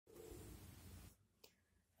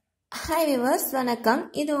Hi viewers, வணக்கம்.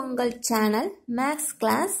 இது உங்கள் சேனல் மேக்ஸ்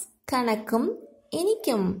கிளாஸ் கணக்கும்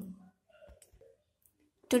இனிக்கும்.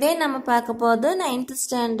 Today நம்ம பார்க்க போது 9th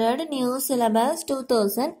standard new syllabus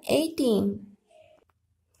 2018.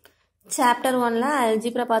 Chapter 1ல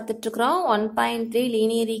algebra பார்த்துட்டு இருக்கோம். 1.3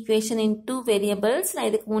 linear equation in two variables.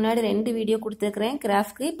 நான் இதுக்கு முன்னாடி ரெண்டு வீடியோ கொடுத்திருக்கேன்.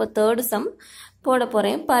 Graphical இப்போ third sum போட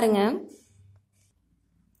போறேன் பாருங்க.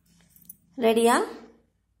 ரெடியா?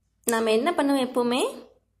 நாம என்ன பண்ணுவோம் எப்பவுமே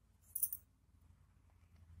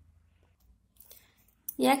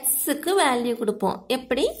xக்கு வேல்யூ கொடுப்போம்.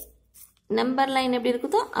 எப்படி? நம்பர் லைன் எப்படி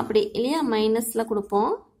இருக்குதோ அப்படி இல்லையா? மைனஸ்ல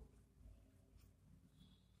கொடுப்போம்,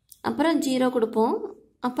 அப்புறம் 0 கொடுப்போம்,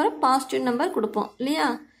 அப்புறம் பாசிட்டிவ் நம்பர் கொடுப்போம் இல்லையா?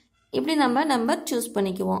 இப்படி நம்ம நம்பர் சூஸ்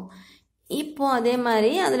பண்ணிக்குவோம். இப்போ அதே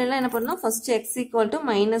மாதிரி அதுல என்ன பண்ணோம், ஃபர்ஸ்ட் x =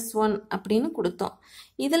 -1 அப்படின்னு கொடுத்தோம்.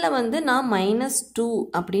 இதுல நான் -2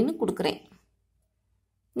 அப்படின்னு கொடுக்குறேன்.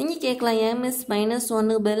 நீங்க கேட்கலாம், ஏன் மிஸ்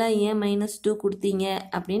 -1க்கு பதிலாக ஏன் -2 கொடுத்தீங்க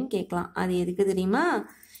அப்படின்னு கேட்கலாம். அது எதுக்கு தெரியுமா?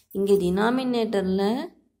 இங்கே டினாமினேட்டரில்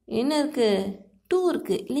என்ன இருக்கு? 2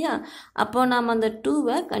 இருக்கு இல்லையா? அப்போ நாம் அந்த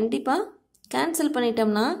 2வை கண்டிப்பாக கேன்சல்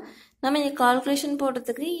பண்ணிட்டோம்னா நம்ம இங்கே கால்குலேஷன்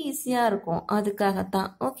போடுறதுக்கு ஈஸியாக இருக்கும். அதுக்காகத்தான்.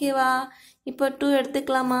 ஓகேவா? இப்போ 2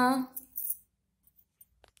 எடுத்துக்கலாமா?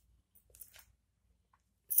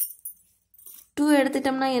 டூ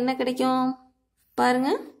எடுத்துட்டோம்னா என்ன கிடைக்கும்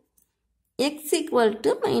பாருங்க. x =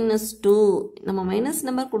 -2. நம்ம மைனஸ்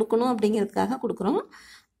நம்பர் கொடுக்கணும் அப்படிங்கிறதுக்காக கொடுக்குறோம்.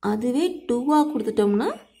 அதுவே 2ஆக கொடுத்துட்டோம்னா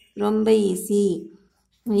ரொம்ப ஈஸி.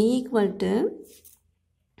 y =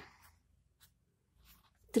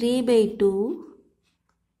 3/2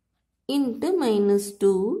 ×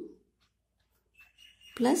 -2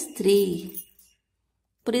 + 3.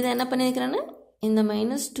 புரியுதா என்ன பண்ணியிருக்கிறேன்னு? இந்த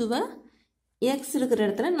 -2வை x இருக்கிற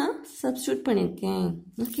இடத்துல நான் சப்ஸ்டியூட் பண்ணியிருக்கேன்.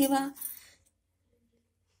 ஓகேவா?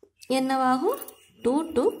 என்னவாகும்?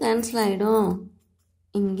 2 கேன்சல் ஆகிடும்.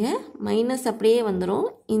 இங்கே மைனஸ் அப்படியே வந்துடும்.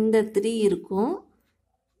 இந்த 3 இருக்கும்,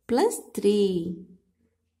 +3.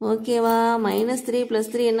 ஓகேவா? -3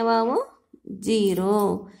 + 3 என்னவாகும்? 0.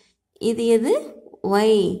 இது எது?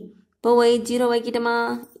 y. இப்போ y 0 வைக்கிட்டோமா?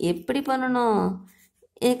 எப்படி பண்ணணும்?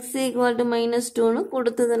 x = -2ன்னு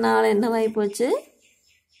கொடுத்ததுனால என்னவாகி போச்சு?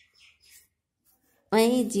 y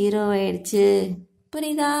 0 ஆயிடுச்சு.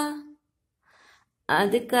 புரியுதா?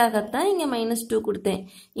 அதுக்காகத்தான் இங்கே -2 கொடுத்தேன்.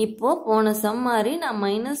 இப்போ போன சம் மாதிரி நான்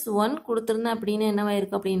 -1 கொடுத்துருந்தேன் அப்படின்னு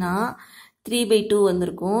என்னவாயிருக்கும் அப்படின்னா 3/2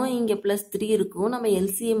 வந்திருக்கும். இங்கே +3 இருக்கும். நம்ம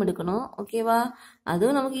எல்சிஎம் எடுக்கணும். ஓகேவா?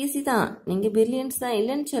 அதுவும் நமக்கு ஈஸி தான். நீங்கள் பிரில்லியன்ஸ் தான்,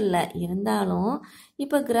 இல்லைன்னு சொல்ல. இருந்தாலும்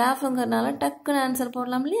இப்போ கிராஃபுங்கிறனால டக்குன்னு ஆன்சர்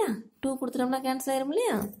போடலாம் இல்லையா? 2 கொடுத்துட்டோம்னா கேன்சல் ஆயிரும்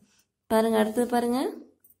இல்லையா? பாருங்க, அடுத்தது பாருங்க.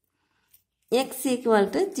 x =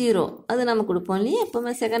 0 அது நம்ம கொடுப்போம் இல்லையா?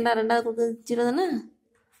 எப்பவுமே ரெண்டாவது கொடுக்குறது 0 தானே?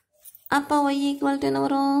 அப்போ y = என்ன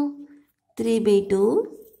வரும்? 3/2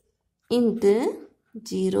 ×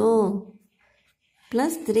 0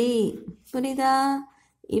 + 3. புரியுதா?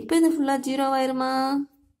 இப்போ இது ஃபுல்லாக 0 ஆயிருமா?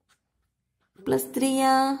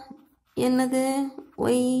 +3யா? என்னது?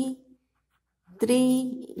 y 3.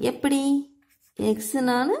 எப்படி? x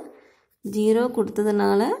நான் 0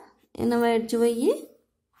 கொடுத்ததுனால என்னவாயிடுச்சு? y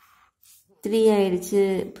 3 ஆயிடுச்சு.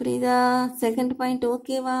 புரியுதா? செகண்ட் பாயிண்ட்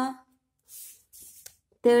ஓகேவா?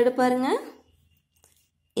 தேர்டு பாருங்க.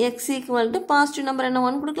 x = பாசிட்டிவ் நம்பர் என்ன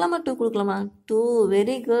 1 கொடுக்கலாமா 2 கொடுக்கலாமா? 2.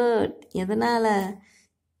 Very good. எதனால?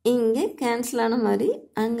 இங்கே கேன்சல் ஆன மாதிரி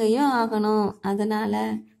அங்கேயும் ஆகணும். அதனால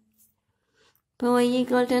இப்போ y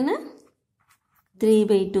 = என்ன?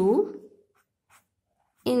 3/2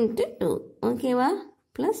 × 2. ஓகேவா?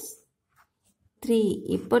 +3.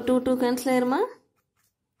 இப்போ 2 கேன்சல் ஆயிருமா?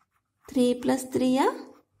 3 + 3யா?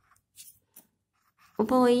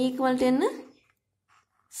 இப்போ y = என்ன?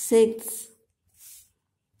 6.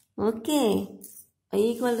 ஓகே. y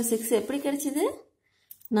 = 6 எப்படி கிடைச்சது?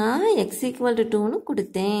 நான் x = 2ன்னு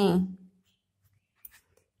கொடுத்தேன்.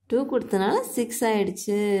 2 கொடுத்தனால 6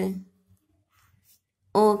 ஆயிடுச்சு.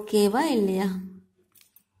 ஓகேவா இல்லையா?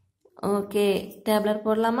 ஓகே. டேப்லெட்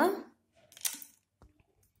போடலாமா?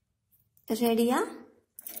 ரெடியா?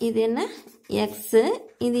 இது என்ன? x.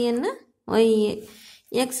 இது என்ன? y.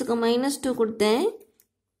 xக்கு -2 கொடுத்தேன்.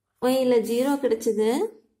 yல 0 கிடைச்சது.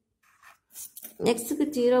 xக்கு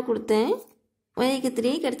 0 கொடுத்தேன். yக்கு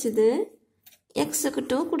 3 கிடைச்சது. xக்கு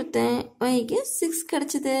 2 கொடுத்தேன். yக்கு 6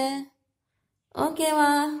 கிடைச்சது. ஓகேவா?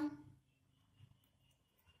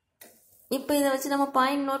 இப்போ இதை வச்சு நம்ம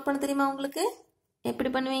பாயிண்ட் நோட் பண்ண தெரியுமா உங்களுக்கு?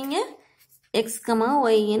 எப்படி பண்ணுவீங்க? x,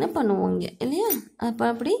 yன்னு பண்ணுவோங்க இல்லையா? அப்போ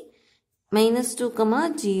அப்படி -2,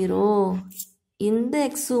 0 இந்த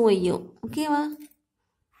xும் yயும். ஓகேவா?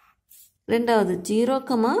 ரெண்டாவது 0,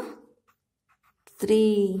 3.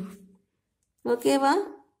 ஓகேவா?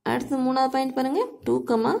 அடுத்து மூணாவது பாயிண்ட் பாருங்க. 2,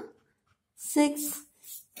 6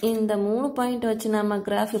 இந்த 3 பாயிண்ட் வச்சு நம்ம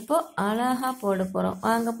கிராஃப் இப்போ அழகா போட போறோம்.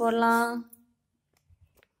 வாங்க போடலாம்.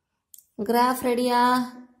 கிராஃப் ரெடியா?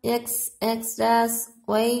 x x dash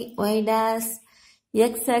y y dash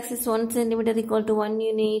x axis 1 cm equal to 1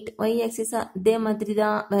 unit, y axis அதே மாதிரி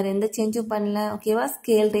தான், வேற எந்த சேஞ்சும் பண்ணல. ஓகேவா?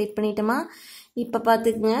 Scale rate பண்ணிட்டோமா? இப்போ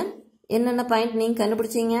பார்த்துக்குங்க என்னென்ன பாயிண்ட் நீங்க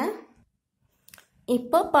கண்டுபிடிச்சீங்க.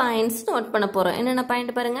 இப்போ பாயிண்ட்ஸ் நோட் பண்ண போறோம். என்னென்ன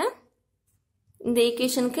பாயிண்ட் பாருங்க. இந்த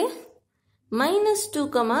ஈக்குவேஷனுக்கு -2,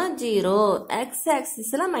 0 x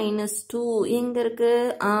ஆக்சிஸ்ல -2 எங்க இருக்கு?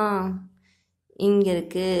 இங்க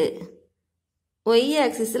இருக்கு. y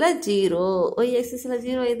ஆக்சிஸ்ல 0, y ஆக்சிஸ்ல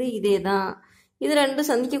 0 இது இதே தான். இது ரெண்டும்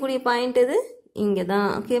சந்திக்கக்கூடிய பாயிண்ட் எது? இங்க தான்.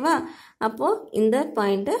 ஓகேவா? அப்போ இந்த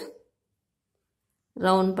பாயிண்ட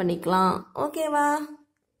ரவுண்ட் பண்ணிக்கலாம். ஓகேவா?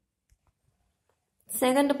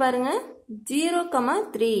 செகண்ட் பாருங்க. 0,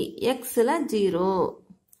 3 xல 0,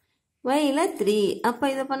 yல 3. அப்ப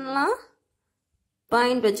இதை பண்ணலாம்,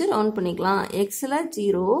 பாயிண்ட் வச்சு ரவுண்ட் பண்ணிக்கலாம். xல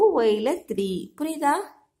 0, yல 3. புரியுதா?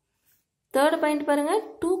 தேர்ட் பாயிண்ட் பாருங்க.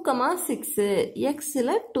 2, 6 xல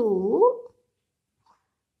 2,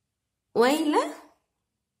 yல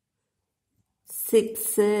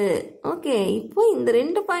 6. ஓகே. இப்போ இந்த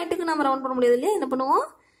ரெண்டு பாயிண்ட்டுக்கு நம்ம ரவுண்ட் பண்ண முடியாது இல்லையா? என்ன பண்ணுவோம்?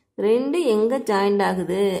 ரெண்டு எங்க ஜாயிண்ட்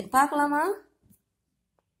ஆகுது பார்க்கலாமா?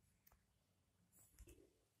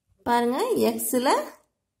 பாருங்க. xல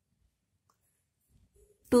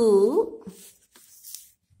 2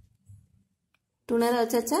 நேரம்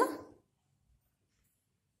வச்சாச்சா?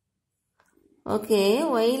 ஓகே.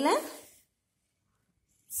 yல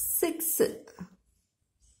 6.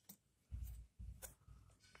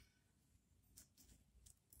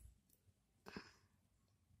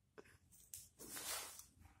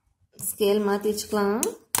 ஸ்கேல் மாத்தி வச்சுக்கலாம்.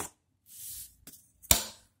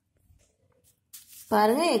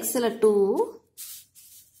 பாருங்க. xல 2,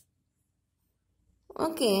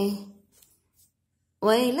 ஓகே,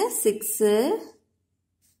 yல 6.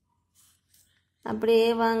 அப்படியே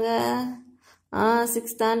வாங்க.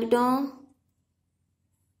 6 தாண்டிட்டோம்.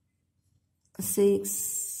 6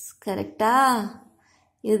 கரெக்டா?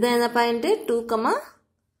 இதுதான் எந்த பாயிண்ட்? 2,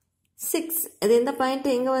 6. இது எந்த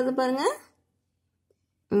பாயிண்ட் எங்க வருது பாருங்க.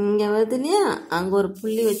 இங்க வருது இல்லையா? அங்க ஒரு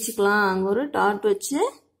புள்ளி வச்சுக்கலாம், அங்க ஒரு டாட் வச்சு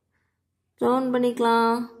ரவுண்ட்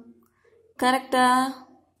பண்ணிக்கலாம். கரெக்டா?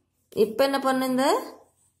 இப்போ என்ன பண்ணு, இந்த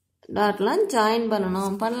டாட்லாம் ஜாயின்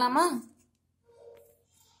பண்ணணும். பண்ணலாமா?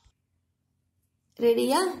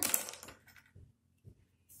 ரெடியா?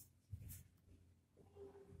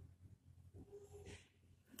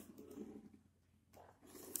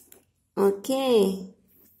 ஓகே.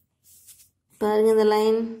 பாருங்க, இந்த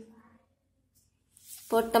லைன்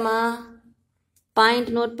போட்டோமா? பாயிண்ட்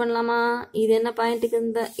நோட் பண்ணலாமா? இது என்ன பாயிண்ட்டுக்கு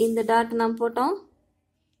இந்த டாட் நாம் போட்டோம்?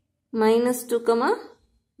 -2,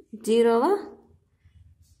 0வா?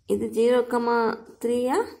 இது 0,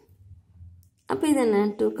 3யா? அப்போ இது என்ன?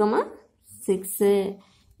 2, 6.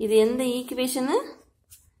 இது எந்த ஈக்குவேஷனு?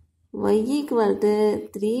 y =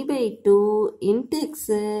 3/2 × x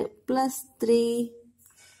 + 3.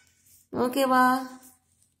 ஓகேவா?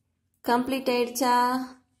 கம்ப்ளீட் ஆயிடுச்சா?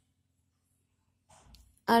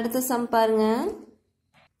 அடுத்த சம் பாருங்க.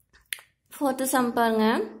 ஃபோர்த் சம் பாருங்க.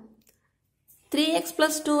 3x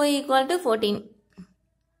 + 2y = 14.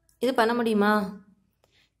 இது பண்ண முடியுமா?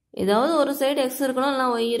 ஏதாவது ஒரு சைடு x இருக்கணும், இல்லை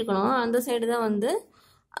y இருக்கணும். அந்த சைடு தான் வந்து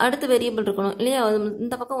அடுத்த வேரியபிள் இருக்கணும் இல்லையா?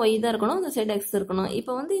 இந்த பக்கம் y தான் இருக்கணும், இந்த சைடு x இருக்கணும்.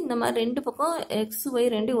 இப்போ வந்து இந்த மாதிரி ரெண்டு பக்கம் x y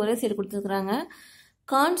ரெண்டு ஒரே சைடு கொடுத்துருக்குறாங்க.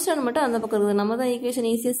 கான்ஸ்டன்ட் மட்டும் அந்த பக்கம் இருக்குது. நம்ம தான் ஈக்குவேஷன்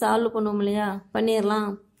ஈஸியாக சால்வ் பண்ணுவோம் இல்லையா? பண்ணிடலாம்.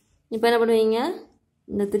 இப்போ என்ன பண்ணுவீங்க?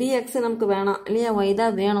 இந்த 3x நமக்கு வேணாம் இல்லையா? y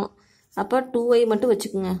தான் வேணும். அப்போ 2y மட்டும்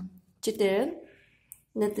வச்சுக்கோங்க. வச்சுட்டு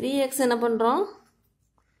இந்த 3x என்ன பண்ணுறோம்?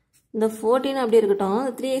 இந்த 14 அப்படி இருக்கட்டும்.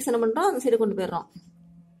 இந்த 3x என்ன பண்ணுறோம்? அந்த சைடு கொண்டு போயிடுறோம்.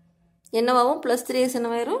 என்னவாகும்? +3x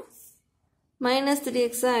என்னவாயிரும்?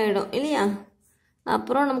 -3x ஆகிடும் இல்லையா?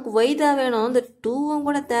 அப்புறம் நமக்கு y தான் வேணும், இந்த 2வும்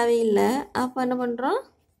கூட தேவையில்லை. அப்போ என்ன பண்ணுறோம்?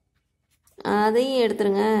 அதையும்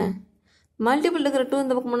எடுத்துருங்க. மல்டிபிள் இருக்கிற 2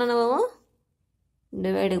 இந்த பக்கம் என்னவாகும்?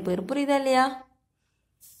 டிவைடுக்கு போயிடும். புரியுதா இல்லையா?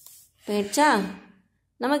 போயிடுச்சா?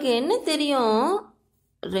 நமக்கு என்ன தெரியும்?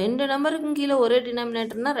 2 நம்பருக்கு கீழே ஒரே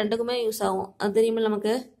டினாமினேட்டர்னால் ரெண்டுக்குமே யூஸ் ஆகும். அது தெரியுமா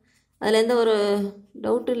நமக்கு? அதில் எந்த ஒரு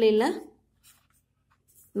டவுட்டும் இல்லை.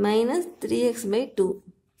 -3x/2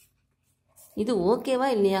 இது ஓகேவா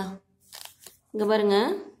இல்லையா? இங்கே பாருங்க.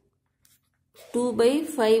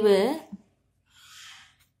 2/5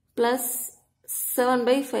 +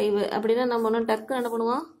 7/5 அப்படின்னா நம்ம ஒன்று டக்குன்னு என்ன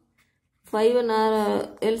பண்ணுவோம்? 5 நான்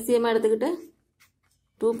எல்சிஎம்மாக எடுத்துக்கிட்டு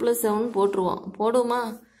 2 + 7 போட்டுருவோம். போடுவோமா?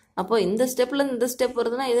 அப்போ இந்த ஸ்டெப்பில் இந்த ஸ்டெப்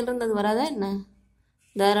வருதுன்னா இதுலேருந்து அது வராதா என்ன?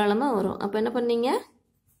 தாராளமாக வரும். அப்போ என்ன பண்ணீங்க?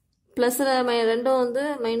 ப்ளஸில் ரெண்டும் வந்து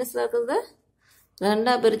மைனஸில் இருக்கிறத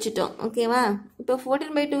ரெண்டாக பிரிச்சிட்டோம் ஓகேவா இப்போ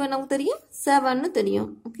 14/2 நமக்கு தெரியும் 7ன்னு தெரியும்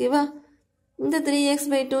ஓகேவா இந்த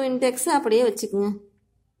 3x/2 இன்ட்டு எக்ஸ் அப்படியே வச்சுக்கோங்க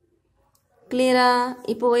கிளியரா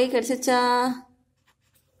இப்போ y கிடச்சிச்சா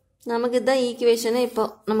நமக்கு இதுதான் ஈக்குவேஷனு இப்போ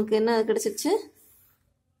நமக்கு என்ன கிடச்சிச்சு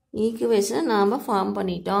ஈக்குவேஷனை நாம் ஃபார்ம்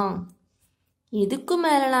பண்ணிட்டோம் இதுக்கு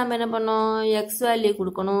மேலே நாம் என்ன பண்ணோம் எக்ஸ் வேல்யூ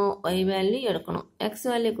கொடுக்கணும் ஒய் வேல்யூ எடுக்கணும் எக்ஸ்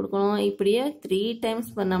வேல்யூ கொடுக்கணும் இப்படியே 3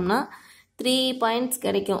 டைம்ஸ் பண்ணோம்னா 3 பாயிண்ட்ஸ்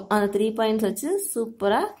கிடைக்கும் அந்த 3 பாயிண்ட்ஸ் வச்சு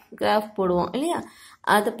சூப்பராக கிராஃப் போடுவோம் இல்லையா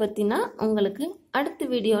அதை பற்றி நான் உங்களுக்கு அடுத்த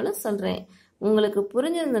வீடியோவில் சொல்கிறேன் உங்களுக்கு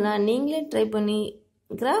புரிஞ்சிருந்ததுன்னா நீங்களே ட்ரை பண்ணி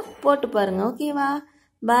கிராஃப் போட்டு பாருங்கள் ஓகேவா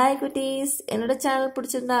பாய் குட்டீஸ் என்னோட சேனல்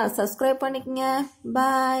பிடிச்சிருந்தா சப்ஸ்கிரைப் பண்ணிக்கங்க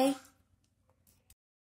பாய்